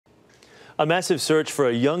A massive search for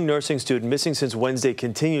a young nursing student missing since Wednesday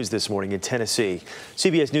continues this morning in Tennessee.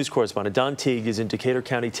 CBS News correspondent Don Teague is in Decatur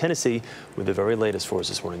County, Tennessee, with the very latest for us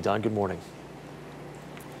this morning. Don, good morning.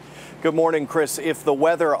 Good morning, Chris. If the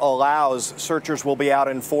weather allows, searchers will be out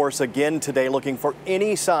in force again today looking for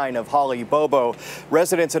any sign of Holly Bobo.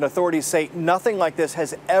 Residents and authorities say nothing like this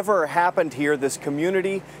has ever happened here. This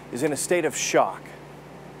community is in a state of shock.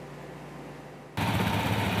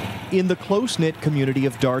 In the close-knit community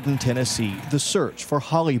of Darden, Tennessee, the search for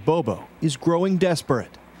Holly Bobo is growing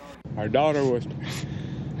desperate. Our daughter was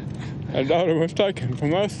taken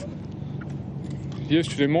from us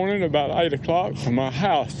yesterday morning about 8 o'clock from our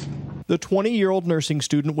house. The 20-year-old nursing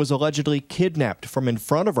student was allegedly kidnapped from in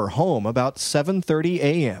front of her home about 7:30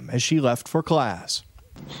 a.m. as she left for class.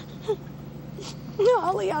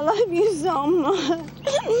 Holly, I love you so much.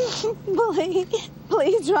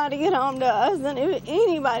 Please try to get home to us, and if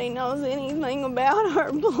anybody knows anything about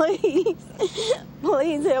her,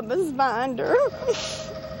 please help us find her.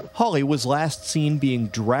 Holly was last seen being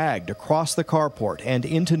dragged across the carport and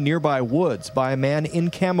into nearby woods by a man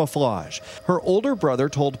in camouflage. Her older brother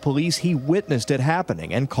told police he witnessed it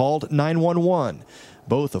happening and called 911.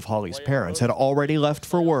 Both of Holly's parents had already left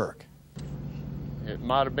for work. It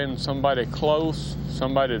might have been somebody close,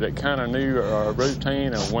 somebody that kind of knew our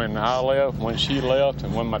routine of when I left, when she left,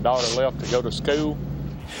 and when my daughter left to go to school.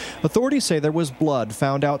 Authorities say there was blood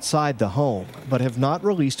found outside the home, but have not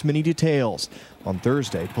released many details. On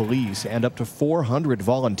Thursday, police and up to 400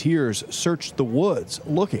 volunteers searched the woods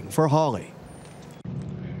looking for Holly.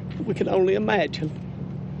 We can only imagine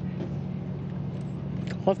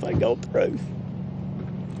what they go through.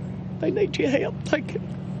 They need your help. Thank you.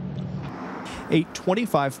 A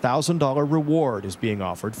 $25,000 reward is being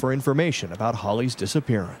offered for information about Holly's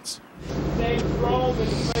disappearance.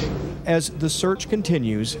 As the search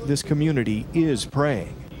continues, this community is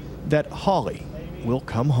praying that Holly will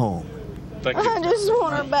come home. Thank you. I just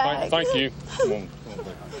want her back. Thank you.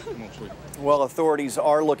 Well, authorities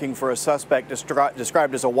are looking for a suspect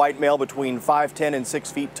described as a white male between 5'10" and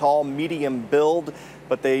 6 feet tall, medium build,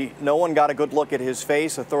 but no one got a good look at his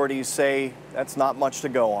face. Authorities say that's not much to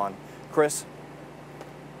go on. Chris?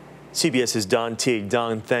 CBS's Don Teague.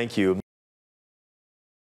 Don, thank you.